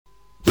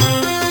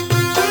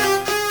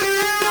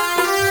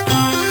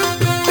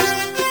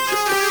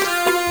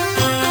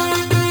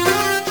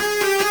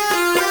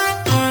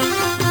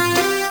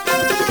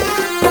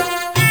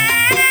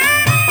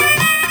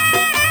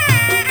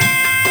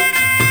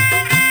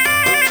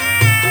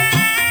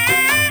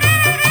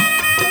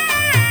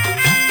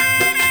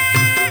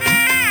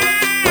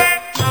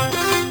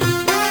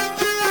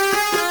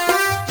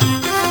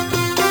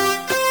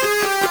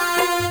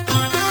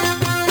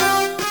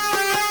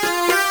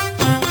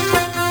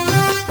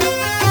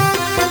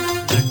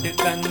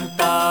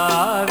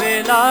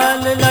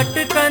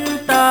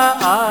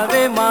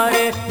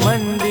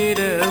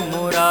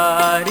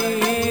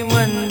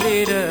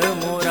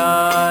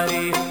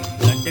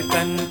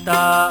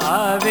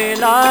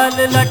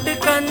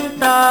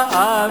लटकंता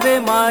आवे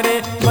मारे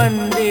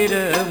मंदिर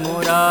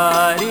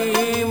मुरारी,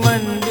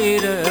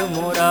 मंदिर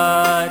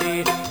मुरारी।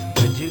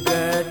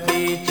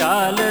 गजगती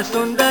चाल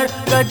सुंदर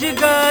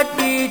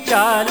गजगती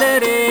चाल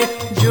रे,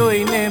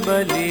 जोईने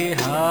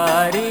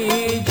बलिहारी,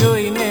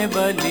 जोईने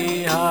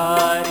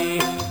बलिहारी।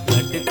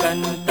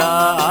 लटकंता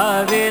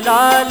आवे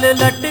लाल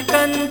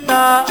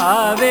लटकंता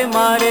आवे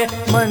मारे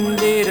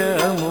मंदिर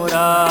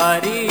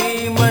मुरारी,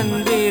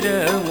 मंदिर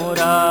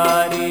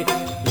मुरारी।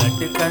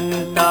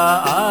 लटकंता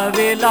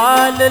आवे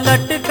लाल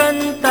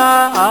लटकंता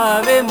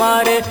आवे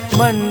मारे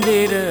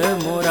मंदिर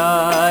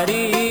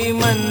मुरारी,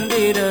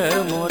 मंदिर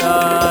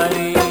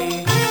मुरारी।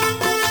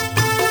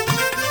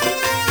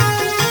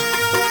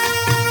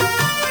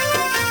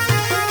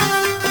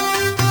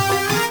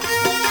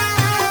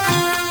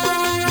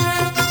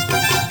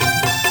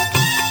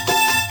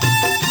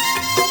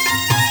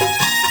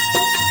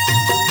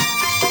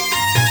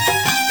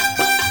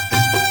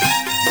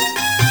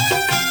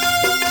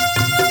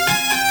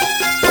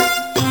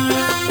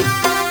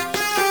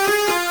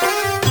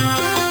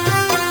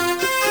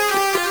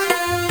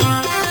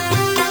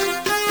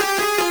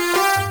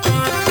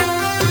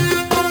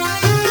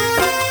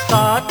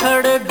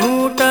 साथड़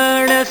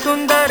घूटण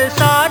सुंदर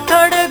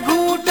साथड़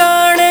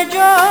घूटण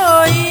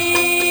जोई,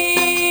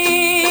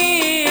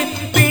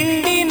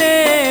 पिंडी ने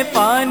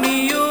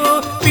पानियो,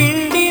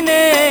 पिंडी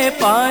ने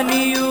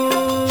पानियो।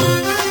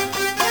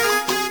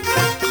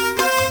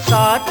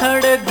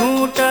 साथड़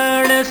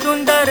घूटण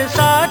सुंदर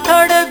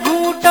साथड़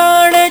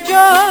घूटण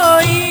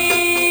जोई,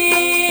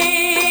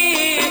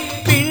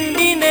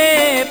 पिंडी ने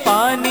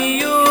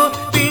पानियो,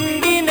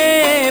 पिंडी ने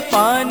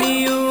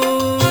पानियो।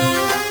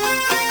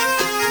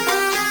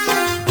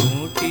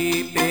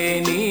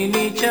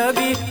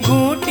 छवि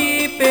घूटी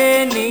पे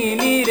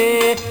नीनी रे,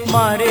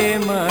 मारे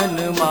मन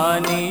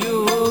मानियो,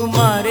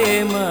 मारे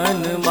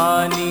मन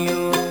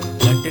मानियो।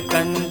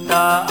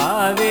 लटकंता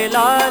आवे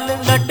लाल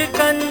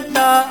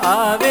लटकंता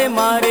आवे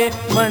मारे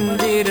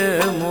मंदिर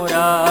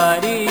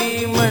मुरारी,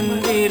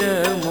 मंदिर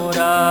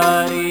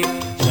मुरारी।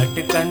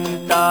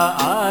 लटकंता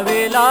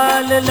आवे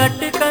लाल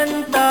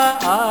लटकंता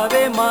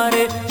आवे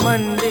मारे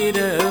मंदिर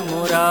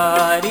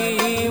मुरारी,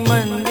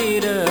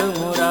 मंदिर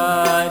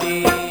मुरारी।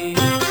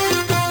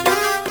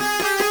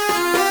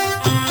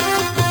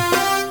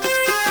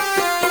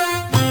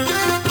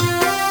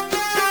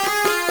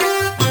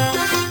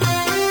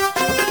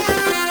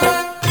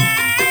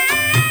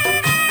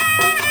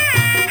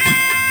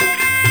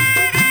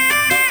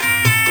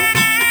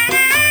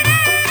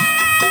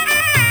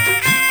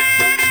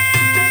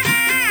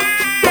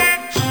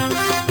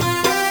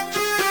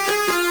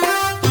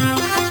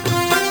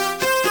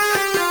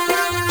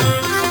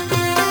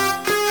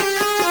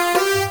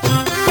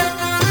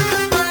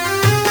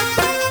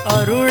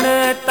 अरुण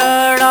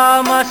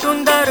तडामा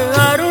सुंदर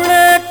अरुण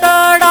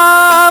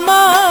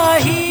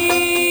तडामाही,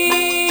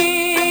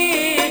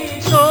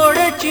 सोड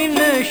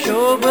चिन्ह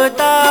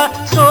शोभता,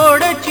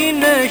 सोड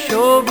चिन्ह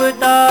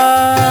शोभता।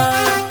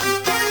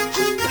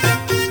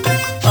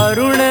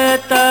 अरुण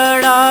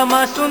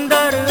तडामा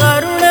सुंदर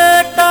अरुण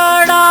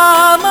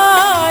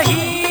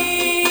तडामाही,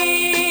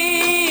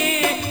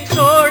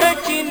 सोड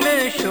चिन्ह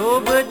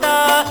शोभता,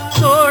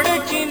 सोड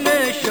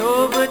चिन्ह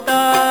शोभता।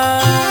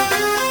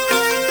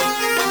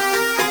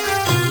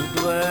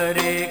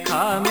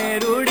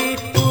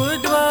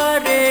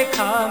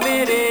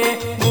 मेरे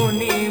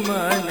मुनि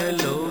मन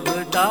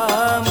लोभता,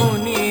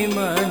 मुनि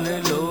मन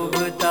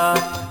लोभता।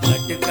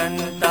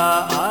 लटकंता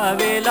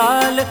आवे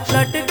लाल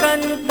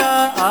लटकंता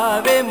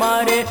आवे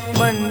मारे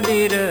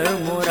मंदिर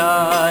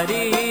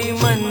मुरारी,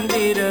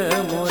 मंदिर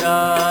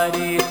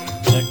मुरारी।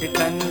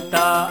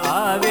 लटकंता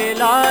आवे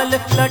लाल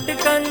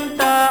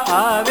लटकंता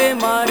आवे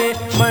मारे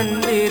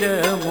मंदिर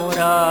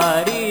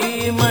मुरारी,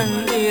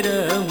 मंदिर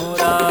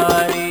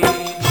मुरारी।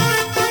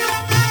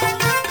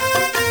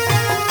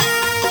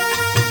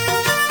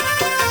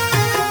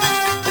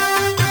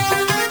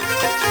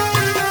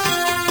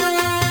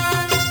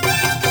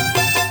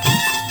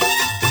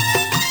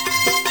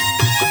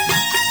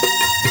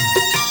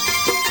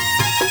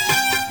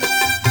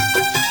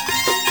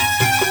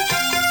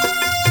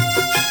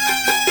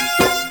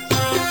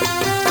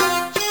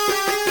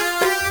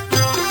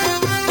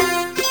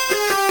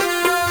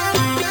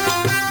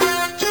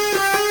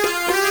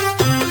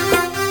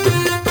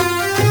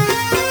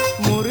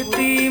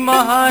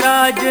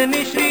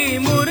 महाराजनी श्री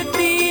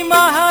मूर्ति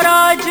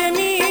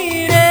महाराजनी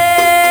रे,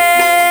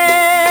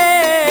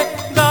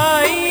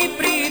 गाई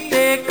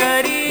प्रीते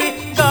करी,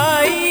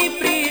 गाई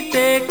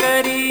प्रीते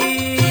करी।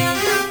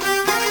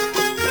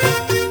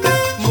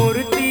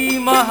 मूर्ति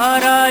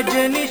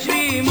महाराजनी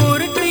श्री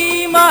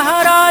मूर्ति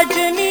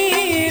महाराजनी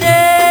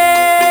रे,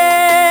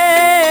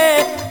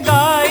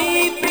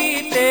 गाई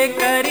प्रीते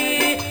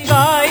करी,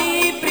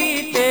 गाई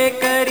प्रीते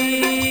करी।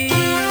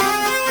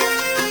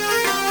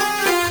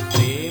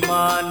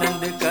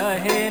 प्रेमानंद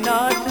कहे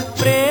नाथ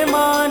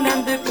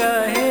प्रेमानंद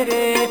कहे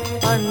रे,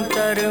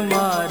 अंतर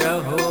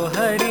मारहो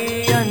हरि,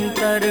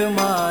 अंतर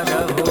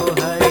मारहो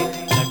हरि।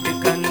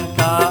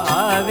 लटकंता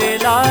आवे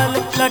लाल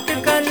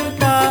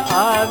लटकंता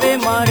आवे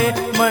मारे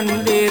मन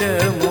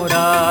मंदिर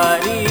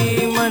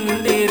मुरारी,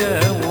 मंदिर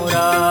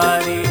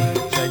मुरारी।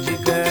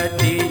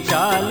 गजगती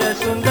चाल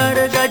सुंदर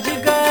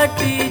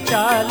गजगती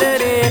चाल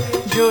रे,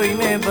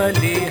 जोईने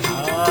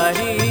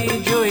बलिहारी,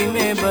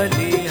 जोईने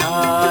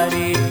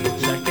बलिहारी।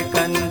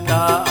 लटकंता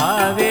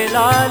आवे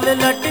लाल,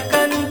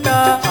 लटकंता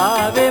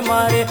आवे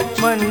मारे,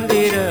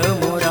 मंदिर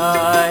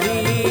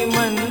मुरारी,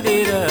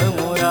 मंदिर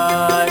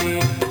मुरारी।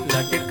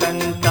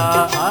 लटकंता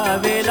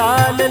आवे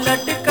लाल,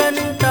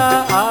 लटकंता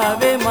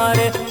आवे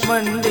मारे,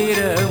 मंदिर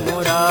मुरारी।